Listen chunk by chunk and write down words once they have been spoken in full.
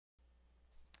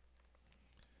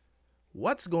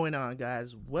What's going on,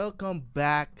 guys? Welcome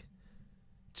back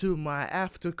to my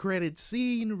after credit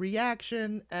scene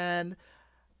reaction, and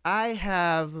I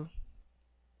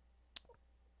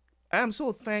am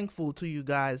so thankful to you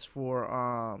guys for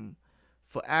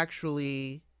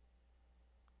actually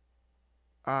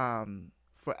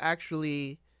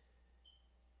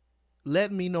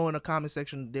let me know in the comment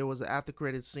section there was an after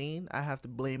credit scene. I have to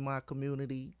blame my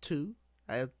community too.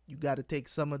 You got to take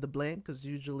some of the blame, because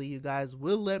usually you guys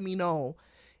will let me know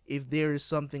if there is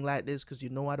something like this, because you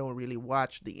know I don't really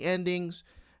watch the endings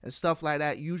and stuff like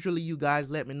that. Usually you guys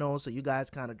let me know, so you guys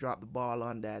kind of drop the ball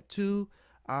on that too.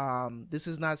 This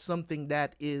is not something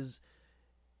that is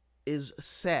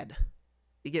said.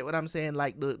 You get what I'm saying?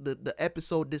 Like the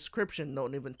episode description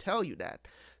don't even tell you that,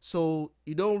 so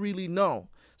you don't really know.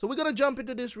 So we're gonna jump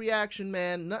into this reaction,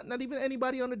 man. Not even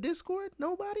anybody on the Discord,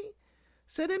 nobody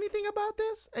said anything about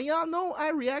this, and y'all know I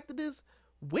reacted this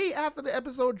way after the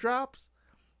episode drops.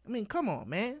 I mean, come on,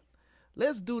 man.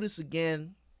 Let's do this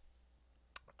again.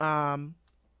 Do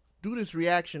this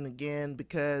reaction again,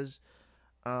 because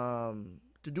to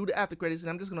do the after credits, and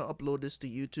I'm just gonna upload this to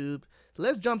YouTube. So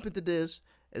let's jump into this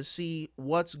and see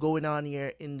what's going on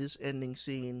here in this ending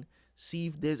scene. See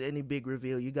if there's any big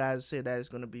reveal. You guys say that it's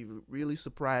gonna be really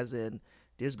surprising.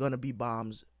 There's gonna be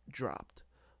bombs dropped.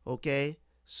 Okay,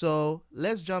 so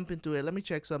let's jump into it. Let me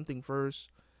check something first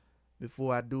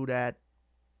before I do that.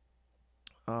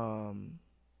 Let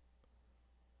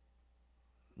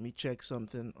me check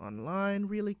something online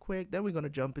really quick. Then we're gonna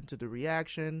jump into the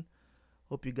reaction.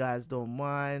 Hope you guys don't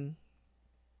mind.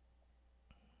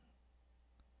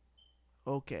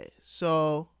 Okay,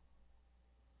 so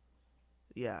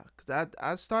yeah, because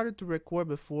I started to record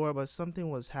before, but something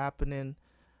was happening.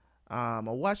 I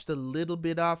watched a little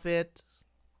bit of it.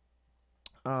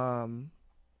 We're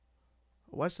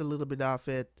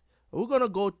gonna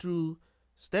go through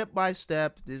step by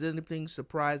step. If there's anything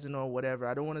surprising or whatever,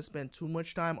 I don't want to spend too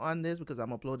much time on this because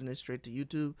I'm uploading this straight to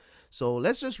YouTube. So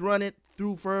let's just run it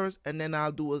through first, and then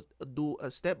I'll do a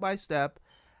step by step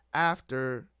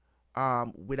after,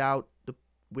 without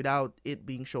it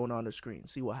being shown on the screen.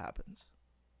 See what happens.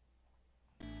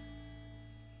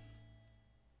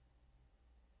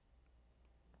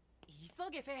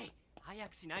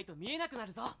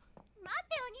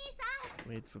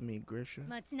 Wait for me, Grisha.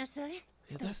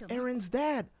 Yeah, that's Aaron's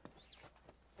dad.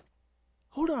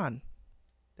 Hold on.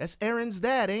 That's Aaron's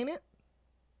dad, ain't it?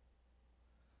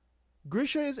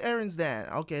 Grisha is Aaron's dad.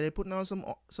 Okay, they're putting on some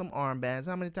armbands.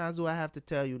 How many times do I have to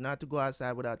tell you not to go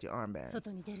outside without your armbands?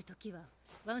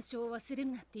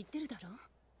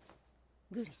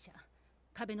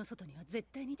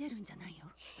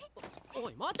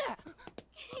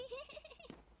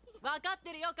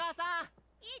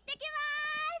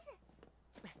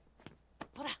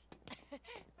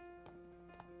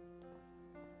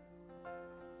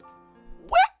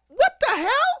 What the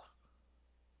hell?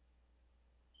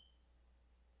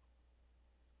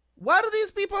 Why do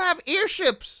these people have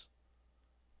airships?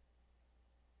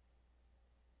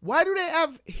 Why do they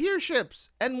have airships?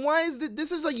 And why is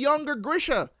this is a younger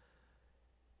Grisha?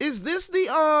 Is this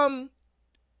the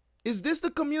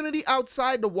community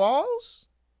outside the walls?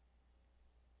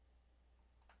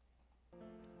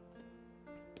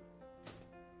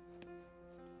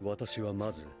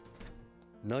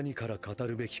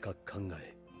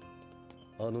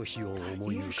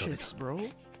 Airships, bro.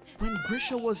 When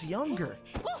Grisha was younger.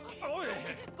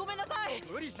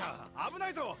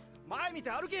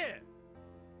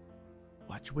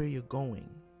 Watch where you're going.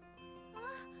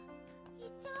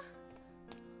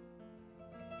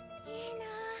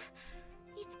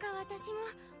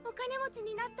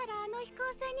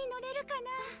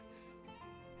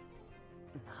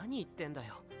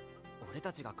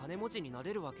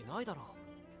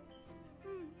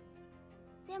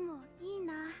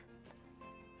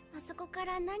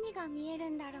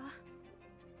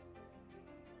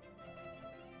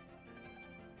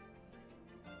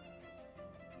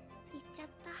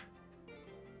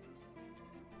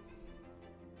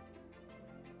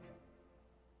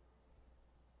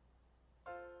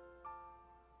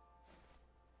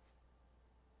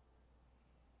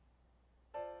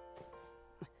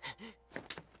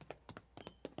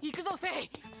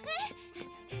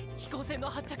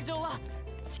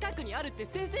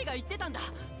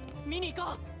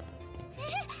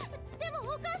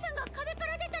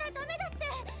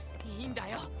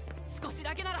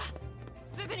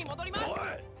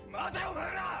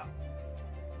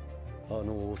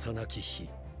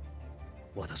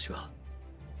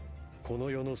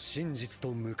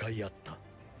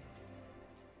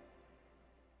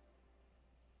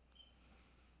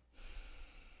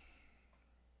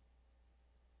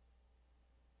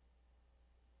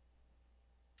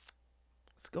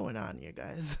 going on here,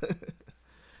 guys?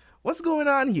 What's going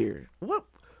on here? What?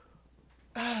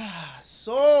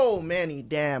 So many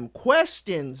damn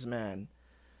questions, man.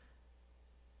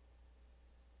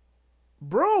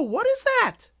 Bro, what is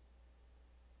that?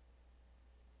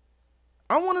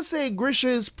 I want to say Grisha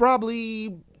is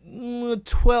probably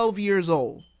 12 years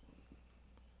old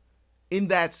in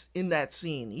that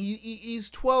scene. He's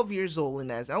 12 years old in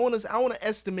that. I want to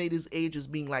estimate his age as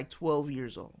being like 12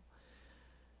 years old.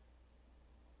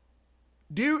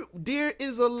 There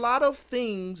is a lot of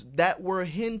things that were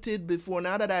hinted before.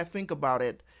 Now that I think about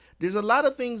it, there's a lot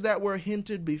of things that were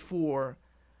hinted before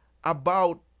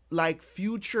about like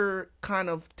future kind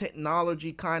of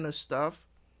technology kind of stuff.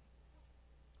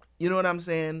 You know what I'm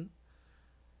saying?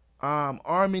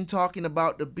 Armin talking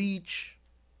about the beach.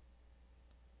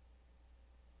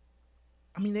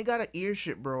 I mean, they got an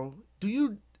airship, bro.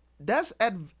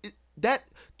 That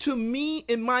to me,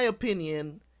 in my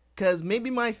opinion, because maybe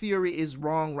my theory is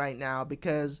wrong right now,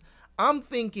 because I'm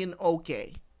thinking,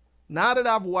 okay, now that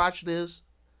I've watched this,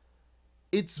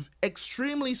 it's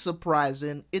extremely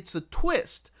surprising. It's a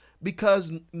twist,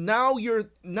 because now you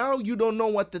don't know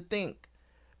what to think.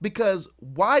 Because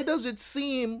why does it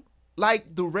seem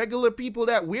like the regular people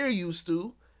that we're used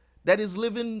to, that is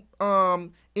living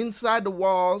inside the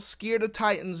walls, scared of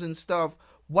Titans and stuff,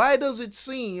 why does it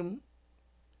seem,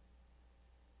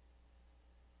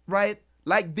 right,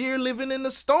 like they're living in the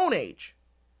Stone Age?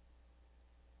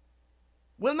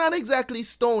 Well, not exactly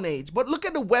Stone Age, but look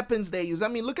at the weapons they use. I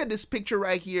mean, look at this picture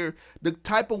right here, the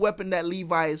type of weapon that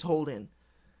Levi is holding,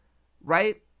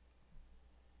 right?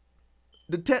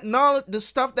 The technology, the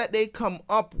stuff that they come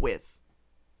up with.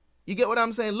 You get what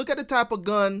I'm saying? Look at the type of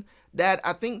gun that,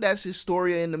 I think that's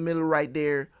Historia in the middle right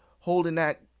there, holding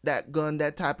that gun,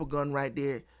 that type of gun right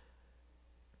there.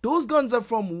 Those guns are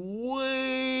from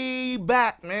way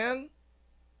back, man.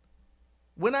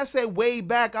 When I say way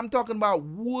back, I'm talking about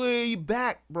way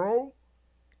back, bro.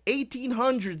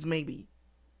 1800s maybe.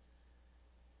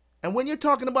 And when you're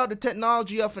talking about the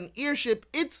technology of an airship,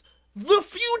 it's the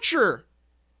future.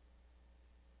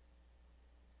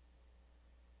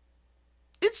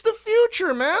 It's the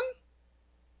future, man.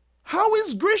 How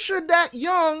is Grisha that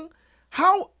young?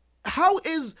 How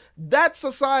is that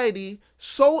society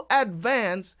so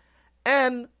advanced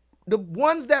and the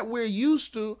ones that we're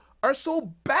used to are so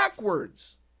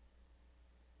backwards?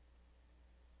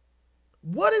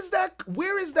 What is that?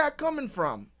 Where is that coming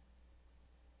from?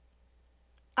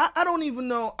 I don't even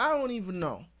know. I don't even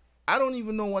know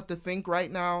what to think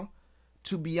right now,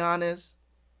 to be honest.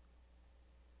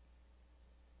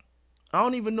 I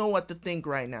don't even know what to think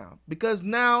right now, because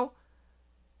now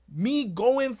me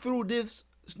going through this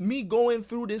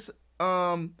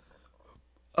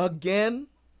again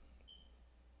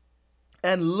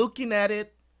and looking at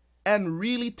it and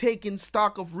really taking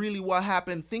stock of really what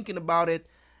happened, thinking about it,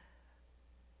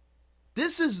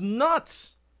 this is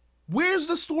nuts. Where's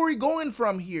the story going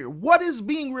from here? What is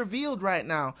being revealed right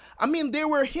now? I mean, there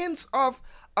were hints of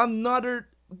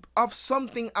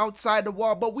something outside the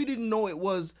wall, but we didn't know it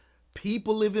was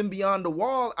people living beyond the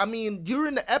wall. I mean,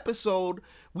 during the episode,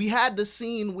 we had the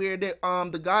scene where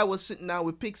the guy was sitting down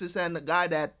with Pixis and the guy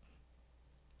that,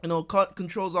 you know,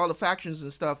 controls all the factions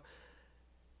and stuff.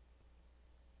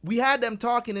 We had them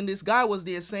talking, and this guy was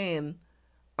there saying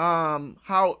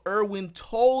how Erwin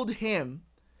told him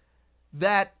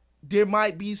that there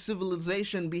might be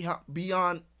civilization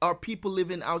beyond, or people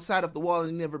living outside of the wall,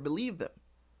 and he never believed them.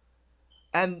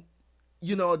 And,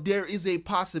 you know, there is a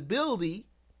possibility,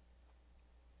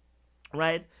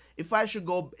 right? If I should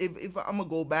go, if I'm gonna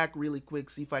go back really quick,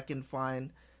 see if I can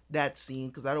find that scene,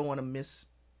 because I don't want to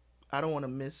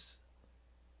miss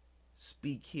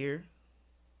speak here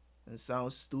and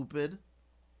sound stupid.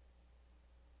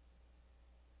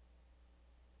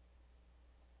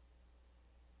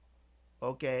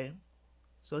 Okay,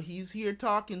 so he's here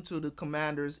talking to the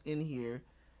commanders in here,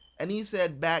 and he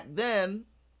said back then,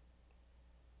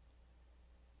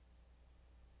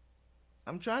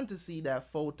 I'm trying to see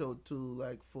that photo too,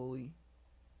 like fully.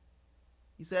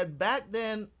 He said back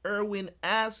then Erwin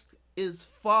asked his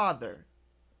father,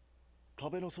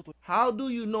 how do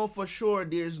you know for sure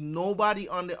there's nobody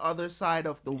on the other side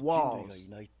of the walls?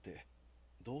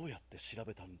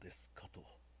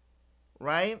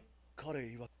 Right?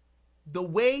 The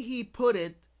way he put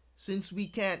it, since we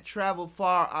can't travel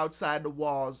far outside the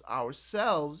walls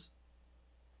ourselves,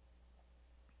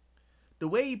 the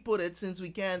way he put it, since we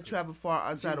can't travel far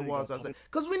outside the walls outside,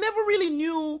 because we never really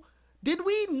knew. Did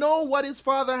we know what his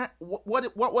father,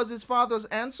 what was his father's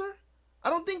answer? I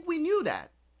don't think we knew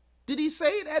that. Did he say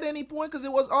it at any point? Because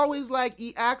it was always like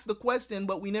he asked the question,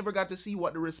 but we never got to see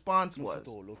what the response was.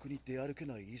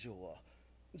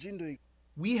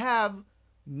 We have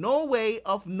no way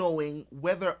of knowing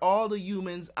whether all the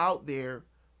humans out there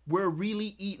were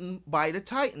really eaten by the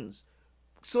Titans.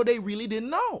 So they really didn't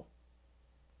know.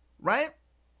 Right?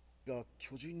 So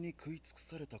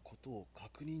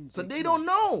they don't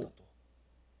know.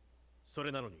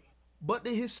 But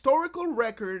the historical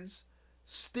records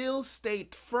still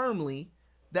state firmly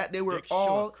that they were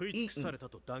all eaten.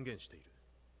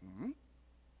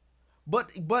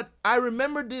 But I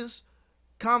remember this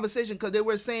conversation because they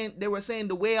were saying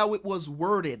the way how it was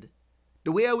worded.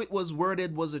 The way how it was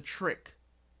worded was a trick.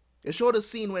 It showed a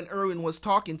scene when Erwin was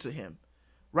talking to him,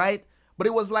 right? But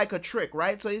it was like a trick,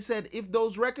 right? So he said if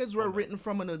those records were written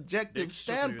from an objective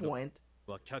standpoint,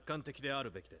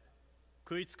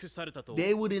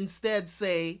 they would instead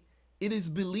say it is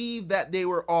believed that they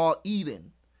were all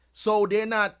eaten. So they're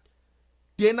not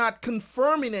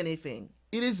confirming anything.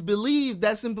 It is believed,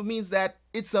 that simply means that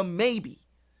it's a maybe.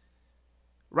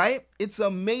 Right? It's a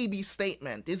maybe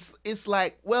statement. It's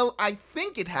like, well, I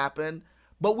think it happened,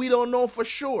 but we don't know for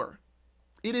sure.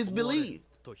 It is believed.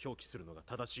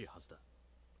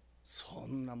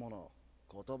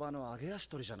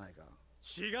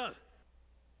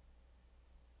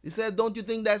 He said, don't you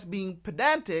think that's being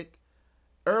pedantic?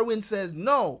 Erwin says,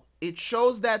 no, it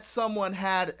shows that someone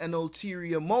had an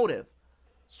ulterior motive.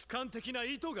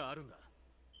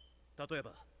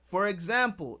 For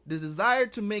example, the desire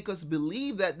to make us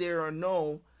believe that there are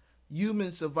no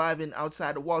humans surviving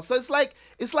outside the wall. So it's like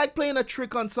playing a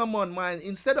trick on someone's mind.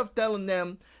 Instead of telling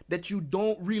them that you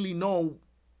don't really know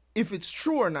if it's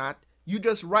true or not, you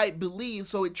just write believe,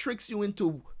 so it tricks you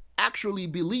into actually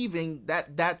believing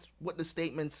that that's what the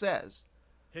statement says.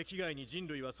 There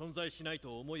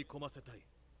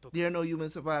are no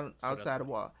humans surviving outside the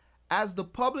wall. As the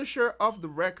publisher of the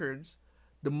records,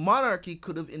 the monarchy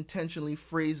could have intentionally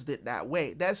phrased it that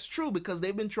way. That's true, because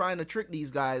they've been trying to trick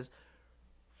these guys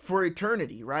for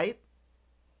eternity, right?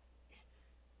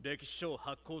 He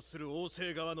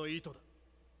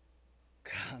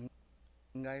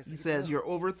says you're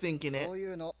overthinking it.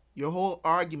 Your whole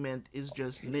argument is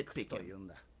just nitpicking.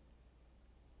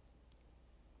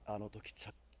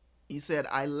 He said,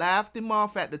 I laughed him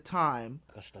off at the time,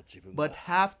 but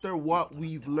after what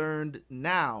we've learned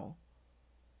now,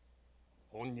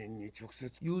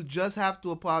 you'll just have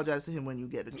to apologize to him when you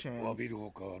get a chance. They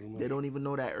don't even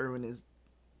know that Erwin is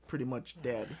pretty much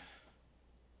dead.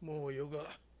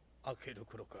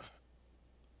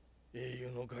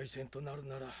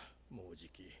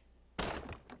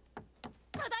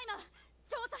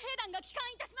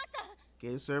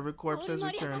 Okay, server corpse has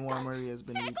returned. Warmery has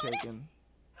been retaken.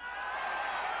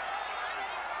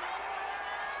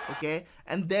 Okay,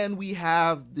 and then we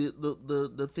have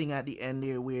the thing at the end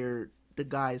there where the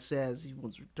guy says he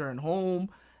wants to return home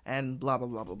and blah blah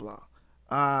blah blah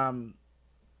blah.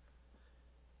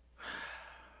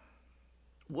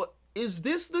 What is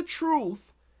this the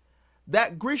truth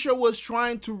that Grisha was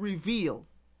trying to reveal?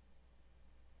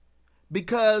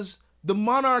 Because the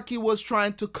monarchy was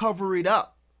trying to cover it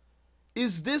up.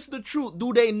 Is this the truth?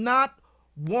 Do they not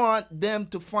want them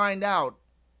to find out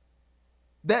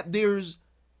that there's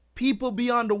people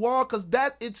beyond the wall? Because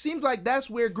that, it seems like that's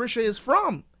where Grisha is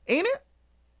from, ain't it?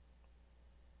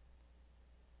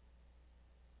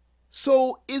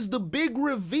 So is the big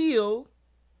reveal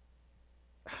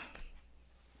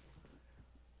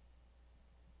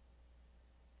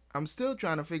I'm still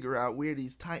trying to figure out where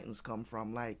these Titans come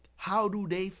from. Like, how do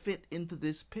they fit into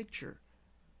this picture?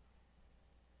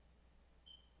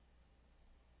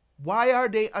 Why are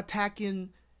they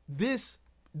attacking these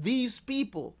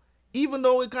people? Even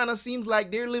though it kind of seems like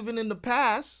they're living in the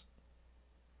past.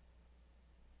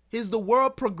 Is the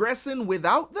world progressing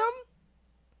without them?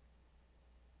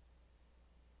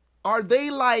 Are they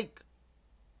like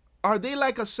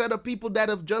a set of people that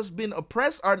have just been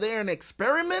oppressed? Are they an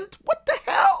experiment? What the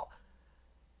hell?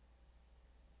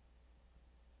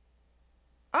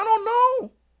 I don't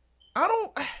know.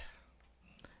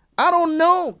 I don't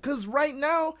know. Because right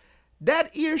now, that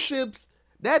airship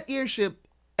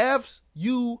F's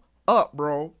you up,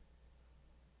 bro.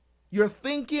 You're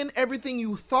thinking everything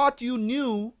you thought you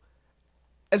knew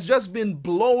has just been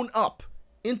blown up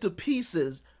into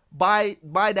pieces by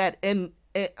that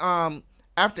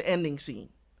after ending scene.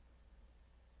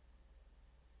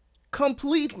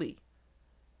 Completely.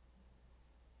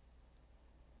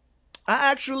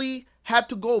 I actually had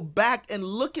to go back and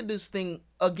look at this thing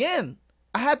again.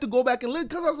 I had to go back and look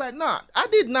because I was like, nah, I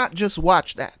did not just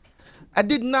watch that. I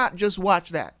did not just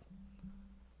watch that.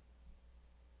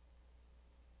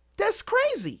 That's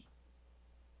crazy.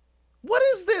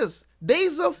 this?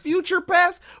 Days of Future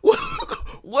Past?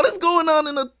 What is going on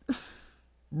in the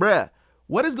bruh?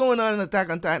 What is going on in Attack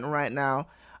on Titan right now?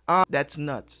 That's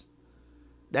nuts.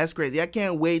 That's crazy. I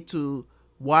can't wait to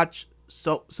watch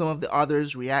some of the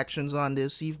others' reactions on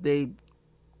this. See if they.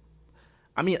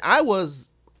 I mean,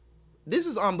 this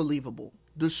is unbelievable.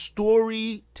 The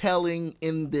storytelling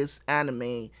in this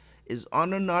anime is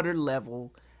on another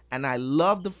level, and I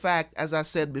love the fact, as I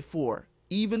said before,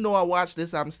 even though I watched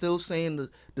this, I'm still saying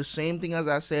the same thing as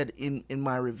I said in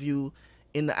my review,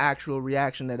 in the actual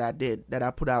reaction that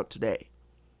I put out today,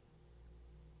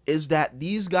 is that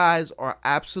these guys are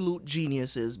absolute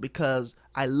geniuses, because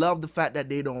I love the fact that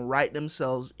they don't write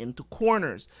themselves into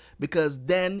corners, because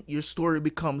then your story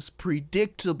becomes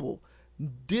predictable.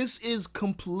 This is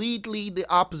completely the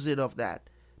opposite of that.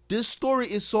 This story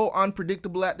is so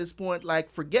unpredictable at this point, like,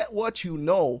 forget what you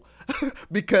know,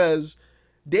 because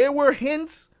there were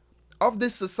hints of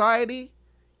this society.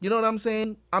 You know what I'm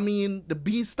saying? I mean, the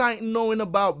Beast Titan knowing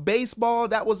about baseball,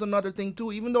 that was another thing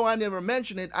too. Even though I never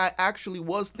mentioned it, I actually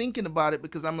was thinking about it,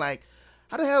 because I'm like,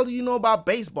 how the hell do you know about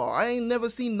baseball? I ain't never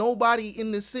seen nobody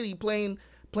in this city playing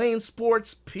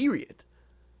sports, period.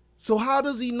 So how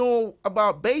does he know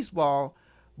about baseball?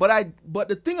 But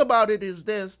the thing about it is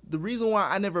this, the reason why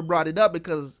I never brought it up,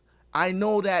 because I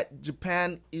know that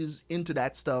Japan is into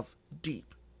that stuff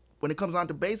deep. When it comes on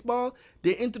to baseball,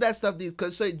 they're into that stuff,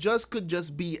 because it could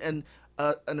just be an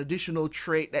additional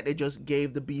trait that they just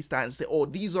gave the Beast Titan and say, oh,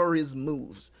 these are his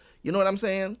moves. You know what I'm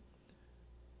saying?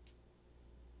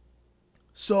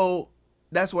 So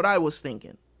that's what I was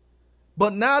thinking.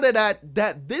 But now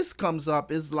that this comes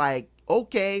up, is like,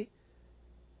 okay,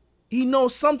 he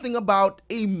knows something about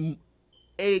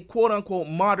a quote unquote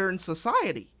modern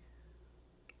society.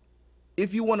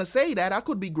 If you want to say that, I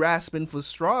could be grasping for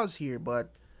straws here,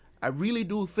 but I really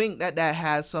do think that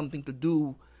has something to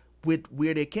do with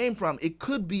where they came from. It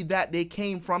could be that they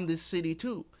came from this city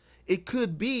too. It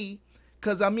could be,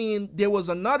 because I mean, there was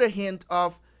another hint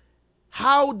of,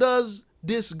 how does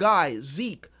this guy,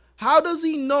 Zeke, how does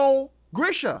he know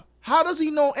Grisha? How does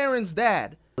he know Aaron's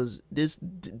dad? This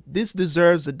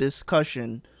deserves a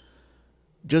discussion.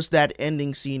 Just that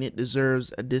ending scene, it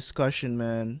deserves a discussion,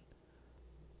 man.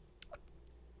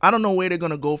 I don't know where they're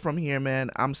gonna go from here,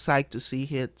 man. I'm psyched to see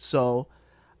it. So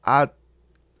I'll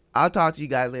talk to you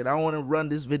guys later. I want to run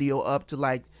this video up to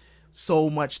like so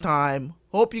much time.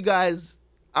 Hope you guys,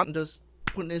 I'm just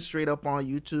putting this straight up on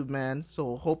YouTube, man.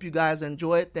 So hope you guys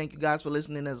enjoy it. Thank you guys for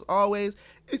listening as always.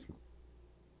 It's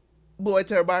boy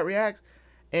Terabyt Reacts,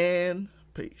 and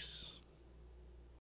peace.